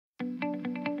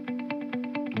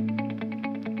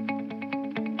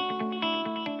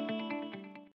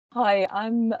Hi,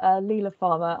 I'm Leila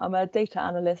Farmer. I'm a data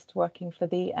analyst working for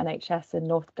the NHS in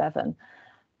North Devon.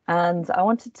 And I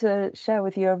wanted to share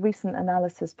with you a recent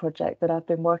analysis project that I've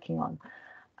been working on.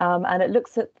 And it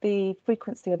looks at the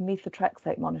frequency of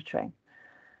methotrexate monitoring.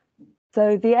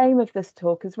 So the aim of this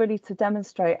talk is really to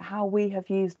demonstrate how we have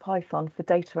used Python for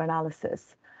data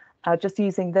analysis, just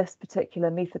using this particular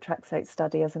methotrexate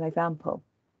study as an example.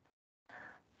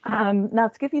 Now,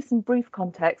 to give you some brief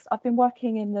context, I've been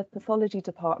working in the pathology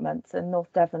department in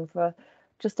North Devon for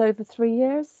just over 3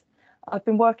 years. I've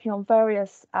been working on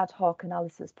various ad hoc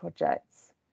analysis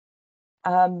projects.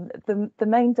 The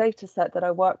main data set that I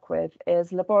work with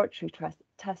is laboratory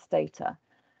test data.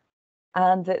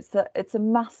 And it's a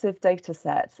massive data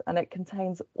set, and it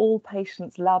contains all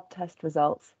patients' lab test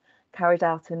results carried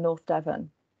out in North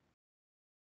Devon.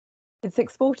 It's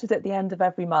exported at the end of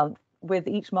every month, with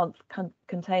each month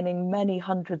containing many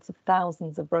hundreds of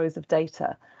thousands of rows of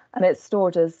data, and it's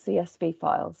stored as CSV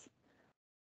files.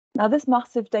 Now, this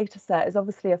massive data set is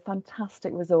obviously a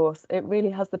fantastic resource. It really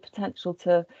has the potential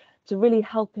to really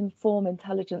help inform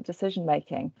intelligent decision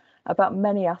making about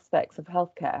many aspects of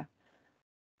healthcare.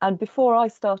 And before I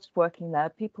started working there,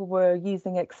 people were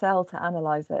using Excel to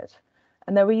analyze it.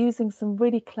 And they were using some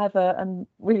really clever and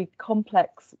really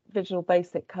complex Visual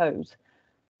Basic code.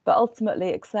 But ultimately,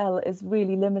 Excel is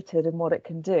really limited in what it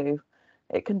can do.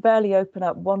 It can barely open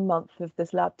up 1 month of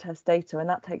this lab test data, and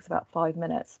that takes about 5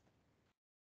 minutes.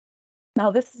 Now,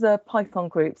 this is a Python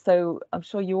group, so I'm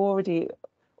sure you already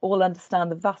all understand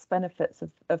the vast benefits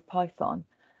of Python.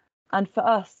 And for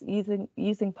us,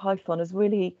 using Python has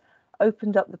really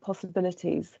opened up the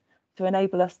possibilities to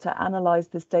enable us to analyze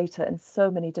this data in so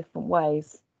many different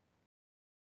ways.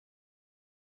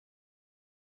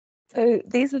 So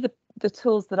these are the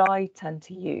tools that I tend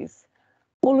to use.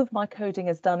 All of my coding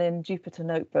is done in Jupyter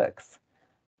notebooks.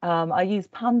 I use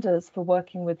pandas for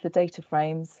working with the data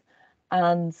frames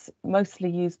and mostly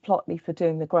use Plotly for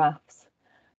doing the graphs.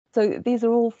 So these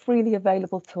are all freely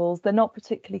available tools. They're not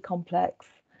particularly complex.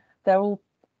 They're all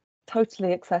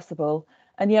totally accessible.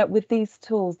 And yet with these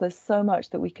tools, there's so much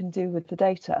that we can do with the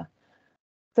data.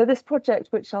 So this project,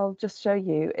 which I'll just show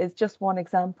you, is just one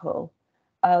example,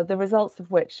 the results of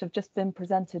which have just been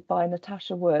presented by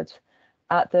Natasha Wood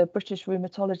at the British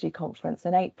Rheumatology Conference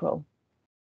in April.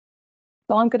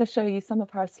 So I'm going to show you some of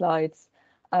her slides,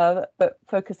 but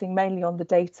focusing mainly on the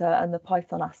data and the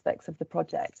Python aspects of the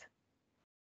project.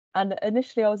 And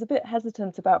initially, I was a bit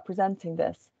hesitant about presenting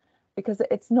this because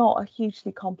it's not a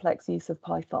hugely complex use of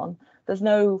Python. There's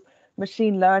no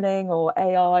machine learning or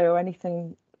AI or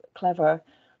anything clever,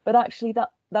 but actually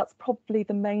that's probably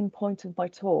the main point of my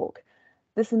talk.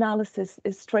 This analysis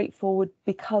is straightforward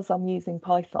because I'm using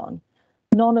Python.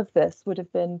 None of this would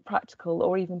have been practical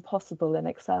or even possible in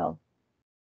Excel.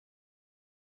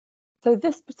 So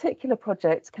this particular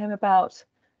project came about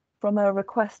from a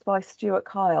request by Stuart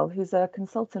Kyle, who's a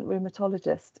consultant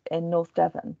rheumatologist in North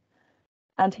Devon.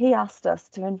 And he asked us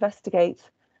to investigate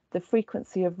the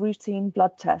frequency of routine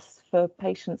blood tests for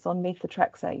patients on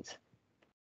methotrexate.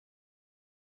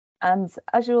 And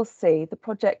as you'll see, the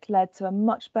project led to a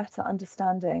much better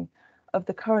understanding of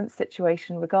the current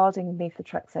situation regarding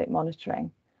methotrexate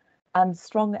monitoring and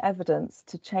strong evidence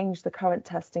to change the current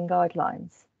testing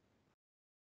guidelines.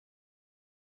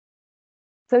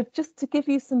 So just to give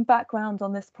you some background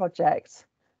on this project,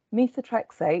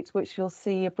 methotrexate, which you'll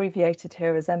see abbreviated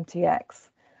here as MTX,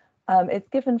 is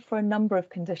given for a number of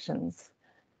conditions.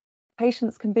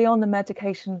 Patients can be on the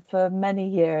medication for many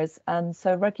years, and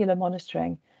so regular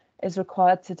monitoring is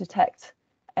required to detect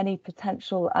any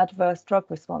potential adverse drug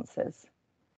responses.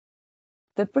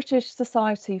 The British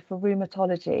Society for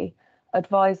Rheumatology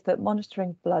advised that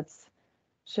monitoring bloods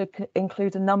should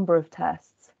include a number of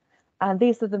tests, and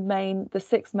these are the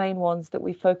 6 main ones that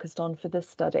we focused on for this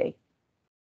study.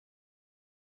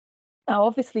 Now,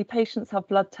 obviously, patients have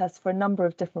blood tests for a number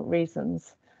of different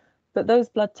reasons, but those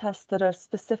blood tests that are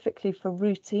specifically for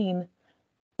routine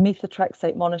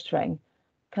methotrexate monitoring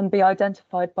can be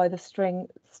identified by the string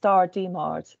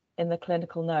 *DMARD in the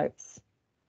clinical notes.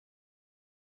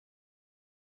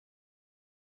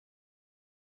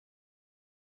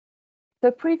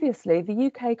 So previously, the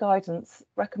UK guidance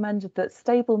recommended that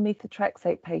stable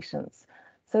methotrexate patients,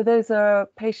 so those are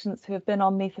patients who have been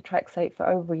on methotrexate for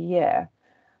over a year,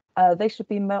 they should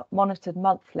be monitored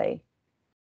monthly.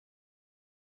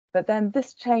 But then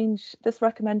this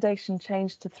recommendation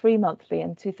changed to 3 monthly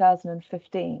in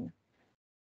 2015.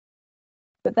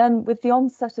 But then with the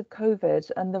onset of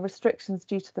COVID and the restrictions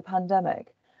due to the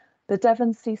pandemic, the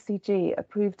Devon CCG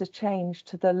approved a change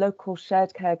to the local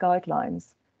shared care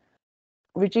guidelines,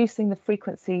 reducing the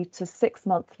frequency to 6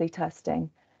 monthly testing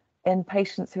in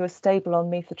patients who are stable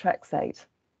on methotrexate.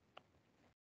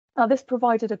 Now, this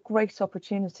provided a great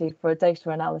opportunity for a data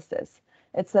analysis.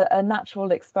 It's a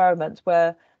natural experiment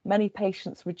where many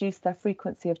patients reduced their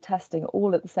frequency of testing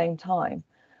all at the same time.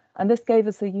 And this gave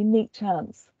us a unique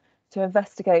chance to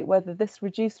investigate whether this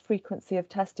reduced frequency of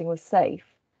testing was safe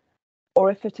or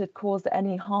if it had caused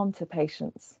any harm to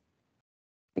patients.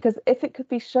 Because if it could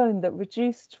be shown that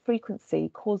reduced frequency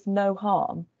caused no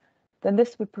harm, then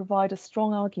this would provide a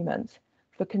strong argument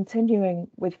for continuing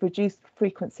with reduced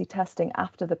frequency testing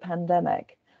after the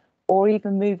pandemic, or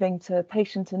even moving to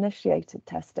patient-initiated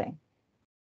testing.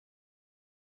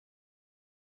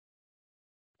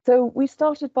 So we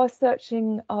started by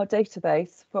searching our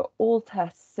database for all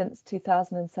tests since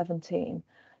 2017.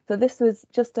 So this was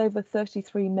just over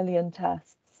 33 million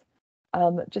tests,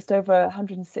 just over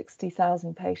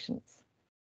 160,000 patients.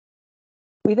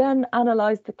 We then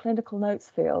analysed the clinical notes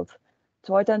field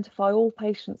to identify all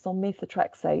patients on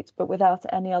methotrexate, but without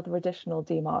any other additional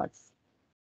DMARDs.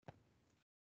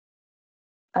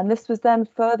 And this was then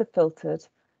further filtered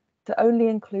to only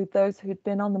include those who'd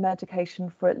been on the medication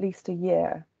for at least a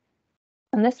year.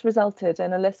 And this resulted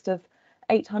in a list of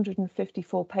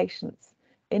 854 patients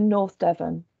in North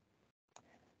Devon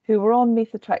who were on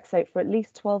methotrexate for at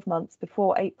least 12 months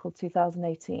before April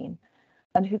 2018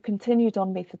 and who continued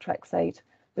on methotrexate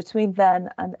between then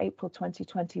and April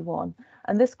 2021.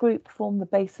 And this group formed the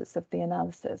basis of the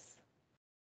analysis.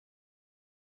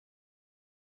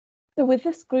 So with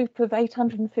this group of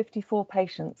 854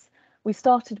 patients, we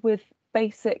started with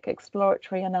basic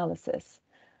exploratory analysis.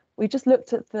 We just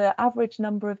looked at the average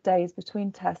number of days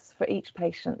between tests for each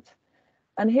patient.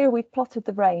 And here we plotted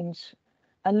the range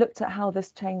and looked at how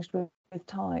this changed with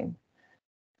time.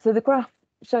 So the graph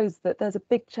shows that there's a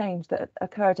big change that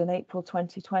occurred in April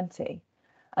 2020.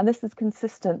 And this is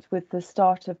consistent with the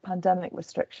start of pandemic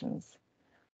restrictions.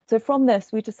 So from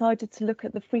this, we decided to look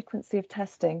at the frequency of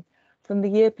testing from the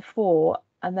year before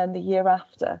and then the year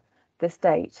after this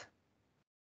date.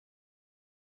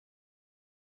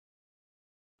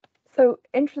 So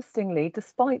interestingly,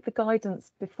 despite the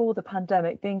guidance before the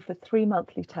pandemic being for 3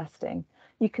 monthly testing,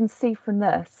 you can see from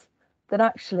this that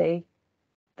actually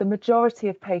the majority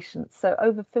of patients, so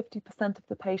over 50% of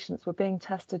the patients, were being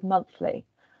tested monthly.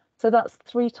 So that's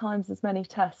 3 times as many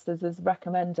tests as is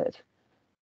recommended.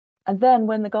 And then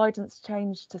when the guidance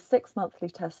changed to 6 monthly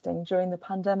testing during the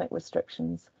pandemic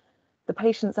restrictions, the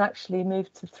patients actually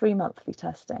moved to 3 monthly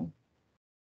testing.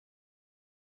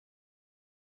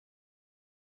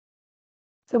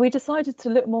 So we decided to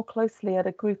look more closely at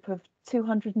a group of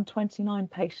 229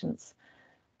 patients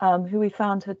who we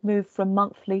found had moved from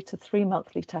monthly to 3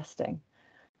 monthly testing.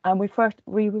 And we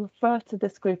refer to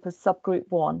this group as subgroup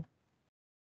 1.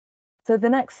 So the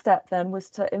next step then was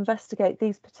to investigate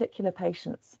these particular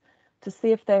patients to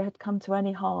see if they had come to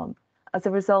any harm as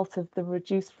a result of the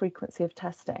reduced frequency of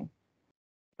testing.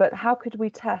 But how could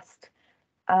we test?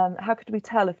 How could we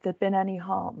tell if there'd been any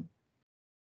harm?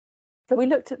 So we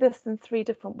looked at this in 3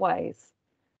 different ways.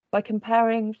 By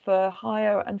comparing for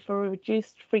higher and for a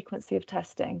reduced frequency of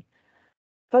testing.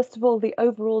 First of all, the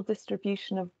overall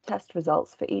distribution of test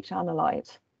results for each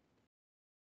analyte.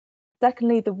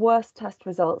 Secondly, the worst test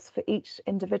results for each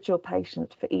individual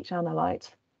patient for each analyte.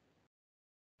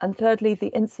 And thirdly,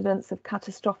 the incidence of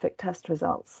catastrophic test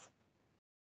results.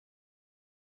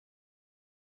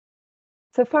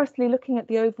 So firstly, looking at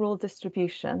the overall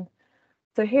distribution.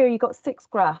 So here you've got 6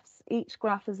 graphs. Each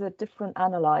graph is a different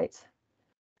analyte.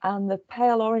 And the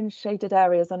pale orange shaded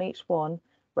areas on each one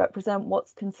represent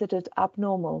what's considered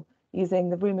abnormal using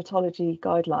the rheumatology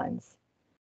guidelines.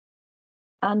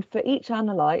 And for each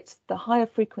analyte, the higher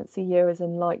frequency year is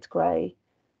in light grey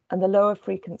and the lower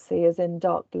frequency is in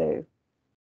dark blue.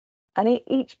 And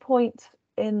each point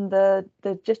in the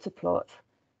jitter plot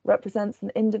represents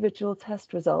an individual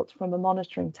test result from a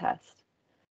monitoring test.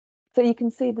 So you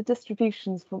can see the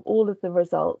distributions from all of the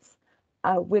results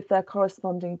with their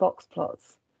corresponding box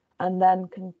plots, and then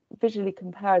can visually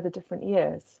compare the different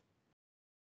years.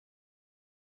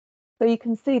 So you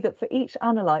can see that for each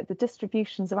analyte, the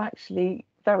distributions are actually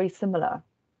very similar.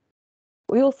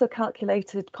 We also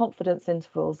calculated confidence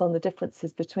intervals on the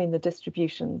differences between the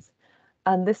distributions.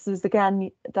 And this was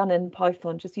again done in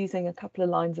Python, just using a couple of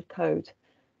lines of code.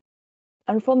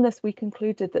 And from this, we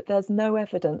concluded that there's no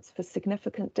evidence for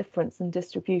significant difference in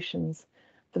distributions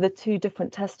for the 2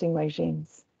 different testing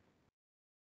regimes.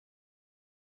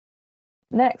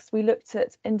 Next, we looked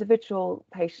at individual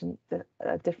patient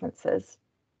differences.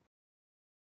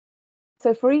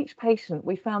 So for each patient,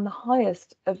 we found the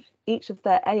highest of each of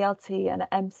their ALT and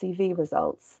MCV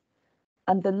results,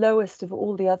 and the lowest of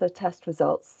all the other test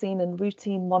results seen in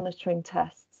routine monitoring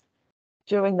tests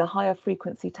during the higher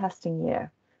frequency testing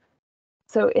year.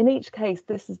 So in each case,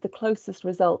 this is the closest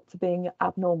result to being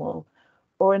abnormal,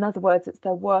 or in other words, it's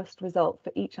their worst result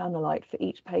for each analyte for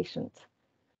each patient.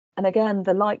 And again,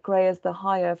 the light grey is the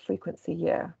higher frequency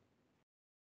year.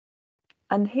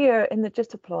 And here in the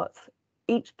jitter plot,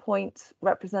 each point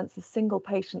represents a single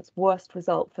patient's worst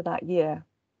result for that year.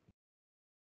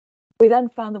 We then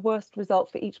found the worst result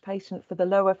for each patient for the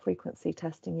lower frequency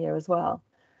testing year as well.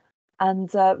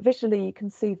 And visually, you can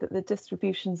see that the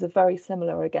distributions are very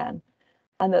similar again,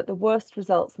 and that the worst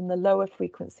results in the lower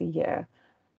frequency year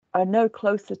are no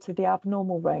closer to the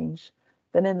abnormal range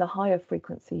than in the higher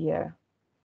frequency year.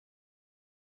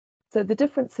 So the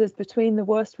differences between the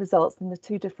worst results in the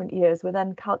two different years were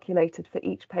then calculated for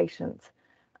each patient,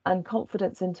 and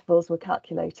confidence intervals were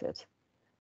calculated.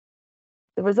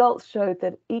 The results showed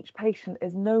that each patient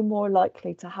is no more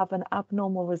likely to have an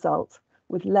abnormal result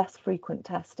with less frequent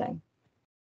testing.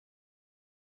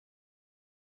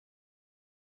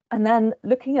 And then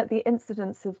looking at the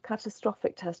incidence of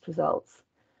catastrophic test results.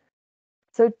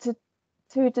 So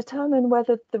to determine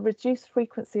whether the reduced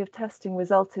frequency of testing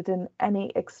resulted in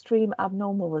any extreme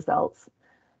abnormal results,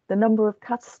 the number of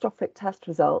catastrophic test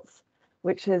results,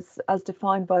 which is as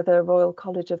defined by the Royal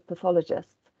College of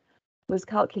Pathologists, was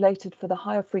calculated for the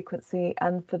higher frequency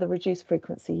and for the reduced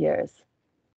frequency years.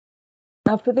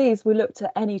 Now for these, we looked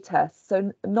at any tests,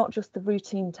 so not just the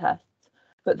routine tests,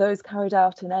 but those carried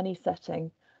out in any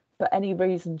setting for any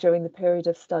reason during the period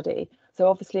of study. So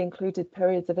obviously included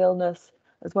periods of illness,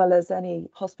 as well as any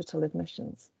hospital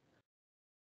admissions.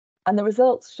 And the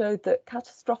results showed that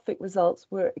catastrophic results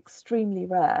were extremely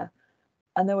rare,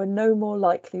 and they were no more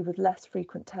likely with less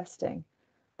frequent testing.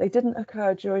 They didn't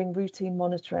occur during routine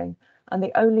monitoring, and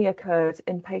they only occurred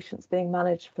in patients being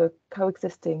managed for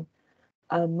coexisting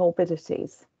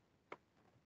morbidities.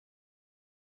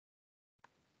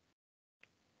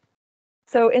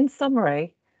 So in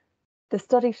summary, the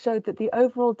study showed that the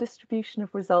overall distribution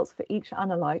of results for each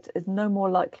analyte is no more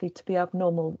likely to be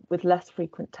abnormal with less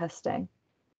frequent testing.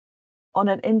 On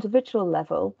an individual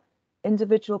level,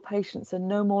 individual patients are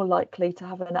no more likely to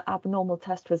have an abnormal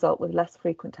test result with less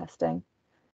frequent testing.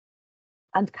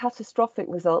 And catastrophic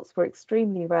results were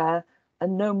extremely rare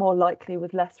and no more likely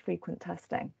with less frequent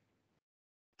testing.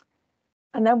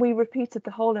 And then we repeated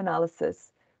the whole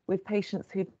analysis with patients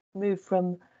who'd moved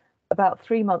from about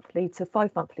 3-monthly to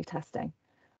 5-monthly testing.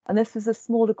 And this was a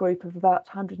smaller group of about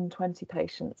 120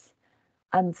 patients.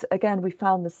 And again, we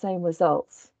found the same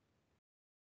results.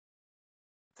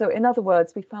 So in other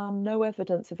words, we found no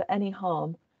evidence of any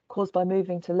harm caused by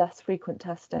moving to less frequent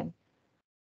testing.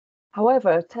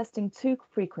 However, testing too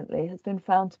frequently has been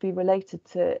found to be related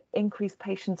to increased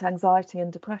patient anxiety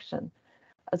and depression,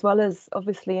 as well as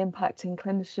obviously impacting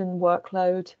clinician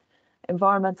workload,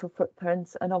 environmental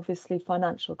footprints, and obviously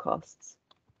financial costs.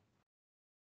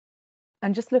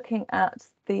 And just looking at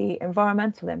the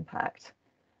environmental impact,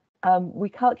 we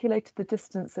calculated the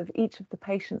distance of each of the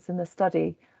patients in the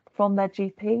study from their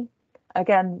GP.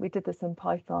 Again, we did this in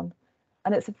Python,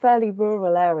 and it's a fairly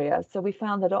rural area. So we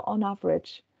found that on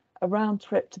average, a round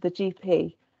trip to the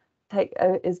GP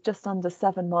is just under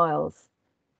 7 miles.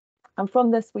 And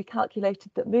from this, we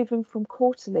calculated that moving from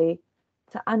quarterly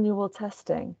to annual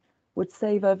testing would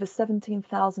save over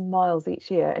 17,000 miles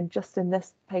each year and just in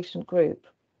this patient group.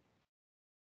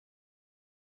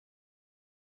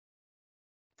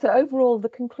 So overall, the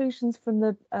conclusions from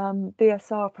the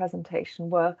BSR presentation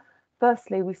were,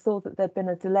 firstly, we saw that there'd been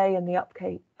a delay in the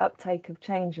uptake of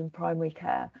change in primary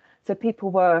care. So people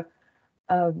were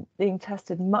being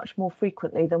tested much more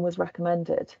frequently than was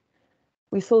recommended.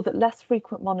 We saw that less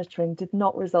frequent monitoring did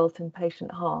not result in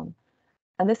patient harm.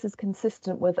 And this is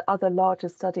consistent with other larger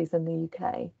studies in the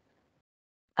UK.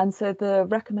 And so the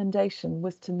recommendation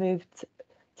was to move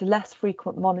to less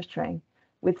frequent monitoring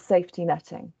with safety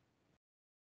netting.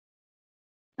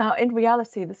 Now, in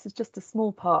reality, this is just a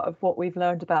small part of what we've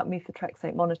learned about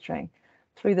methotrexate monitoring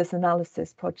through this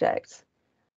analysis project.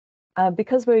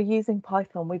 Because we're using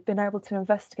Python, we've been able to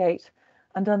investigate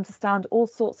and understand all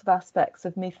sorts of aspects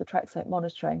of methotrexate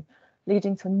monitoring,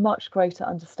 leading to much greater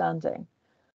understanding.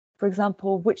 For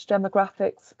example, which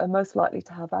demographics are most likely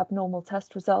to have abnormal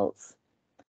test results?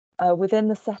 Within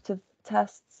the set of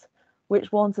tests,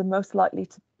 which ones are most likely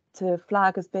to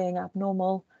flag as being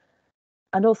abnormal?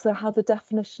 And also how the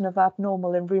definition of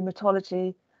abnormal in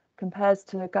rheumatology compares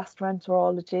to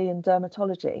gastroenterology and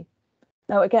dermatology.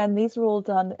 Now, again, these are all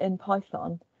done in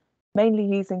Python, mainly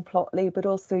using Plotly, but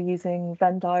also using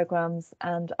Venn diagrams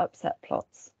and upset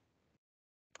plots.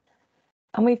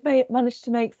 And we've managed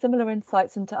to make similar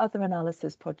insights into other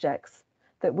analysis projects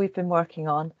that we've been working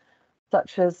on,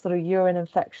 such as sort of urine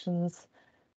infections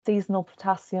seasonal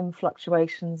potassium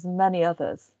fluctuations, and many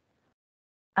others.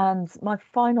 And my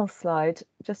final slide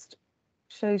just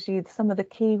shows you some of the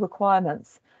key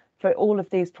requirements for all of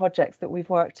these projects that we've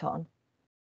worked on.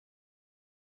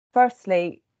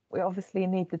 Firstly, we obviously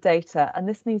need the data, and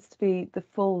this needs to be the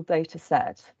full data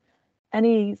set.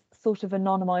 Any sort of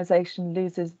anonymization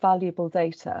loses valuable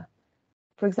data.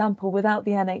 For example, without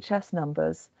the NHS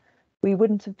numbers, we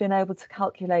wouldn't have been able to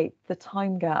calculate the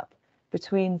time gap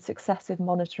between successive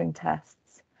monitoring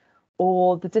tests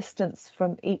or the distance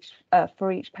from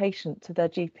for each patient to their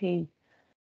GP,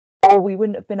 or we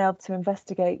wouldn't have been able to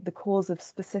investigate the cause of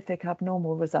specific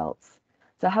abnormal results.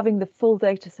 So having the full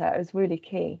data set is really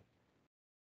key.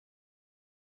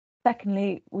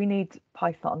 Secondly, we need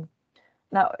Python.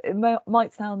 Now, it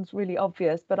might sound really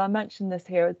obvious, but I mentioned this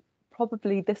here.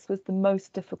 Probably this was the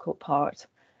most difficult part.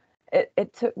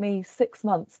 It took me 6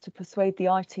 months to persuade the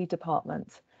IT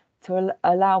department to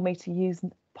allow me to use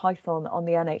Python on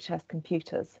the NHS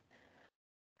computers.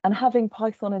 And having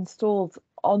Python installed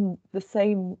on the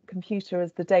same computer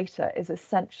as the data is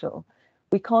essential.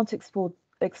 We can't export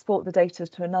the data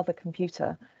to another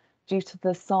computer due to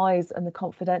the size and the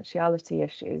confidentiality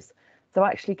issues. So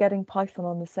actually getting Python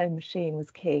on the same machine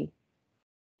was key.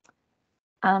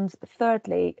 And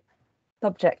thirdly,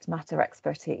 subject matter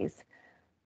expertise.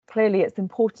 Clearly, it's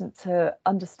important to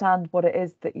understand what it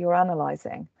is that you're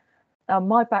analysing. Now,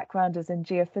 my background is in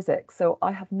geophysics, so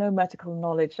I have no medical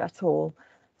knowledge at all.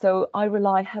 So I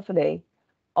rely heavily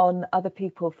on other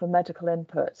people for medical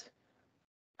input.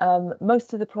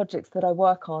 Most of the projects that I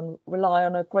work on rely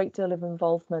on a great deal of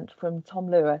involvement from Tom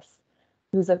Lewis,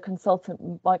 who's a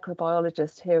consultant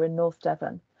microbiologist here in North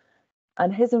Devon.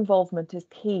 And his involvement is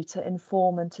key to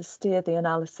inform and to steer the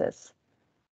analysis.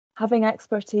 Having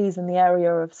expertise in the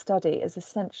area of study is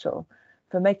essential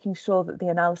for making sure that the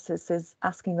analysis is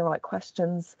asking the right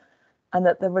questions and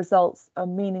that the results are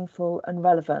meaningful and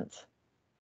relevant.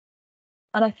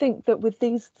 And I think that with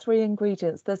these three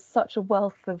ingredients, there's such a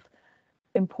wealth of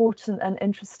important and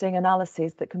interesting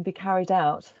analyses that can be carried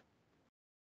out.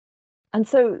 And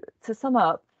so to sum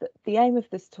up, the aim of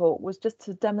this talk was just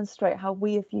to demonstrate how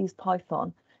we have used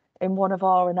Python in one of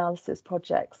our analysis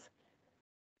projects.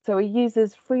 So it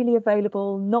uses freely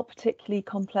available, not particularly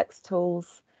complex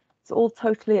tools. It's all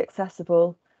totally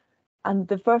accessible. And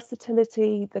the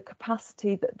versatility, the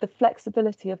capacity, the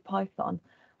flexibility of Python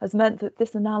has meant that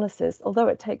this analysis, although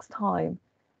it takes time,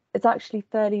 is actually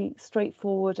fairly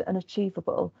straightforward and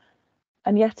achievable.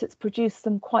 And yet it's produced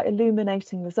some quite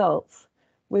illuminating results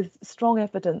with strong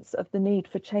evidence of the need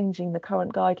for changing the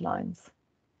current guidelines.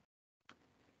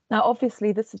 Now,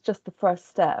 obviously, this is just the first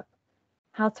step.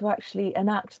 How to actually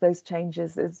enact those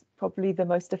changes is probably the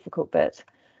most difficult bit.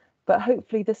 But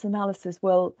hopefully this analysis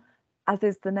will, as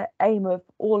is the aim of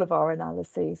all of our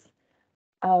analyses,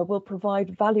 will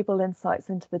provide valuable insights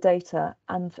into the data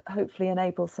and hopefully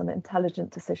enable some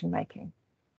intelligent decision making.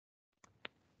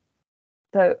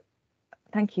 So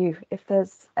thank you. If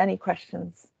there's any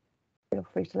questions, feel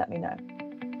free to let me know.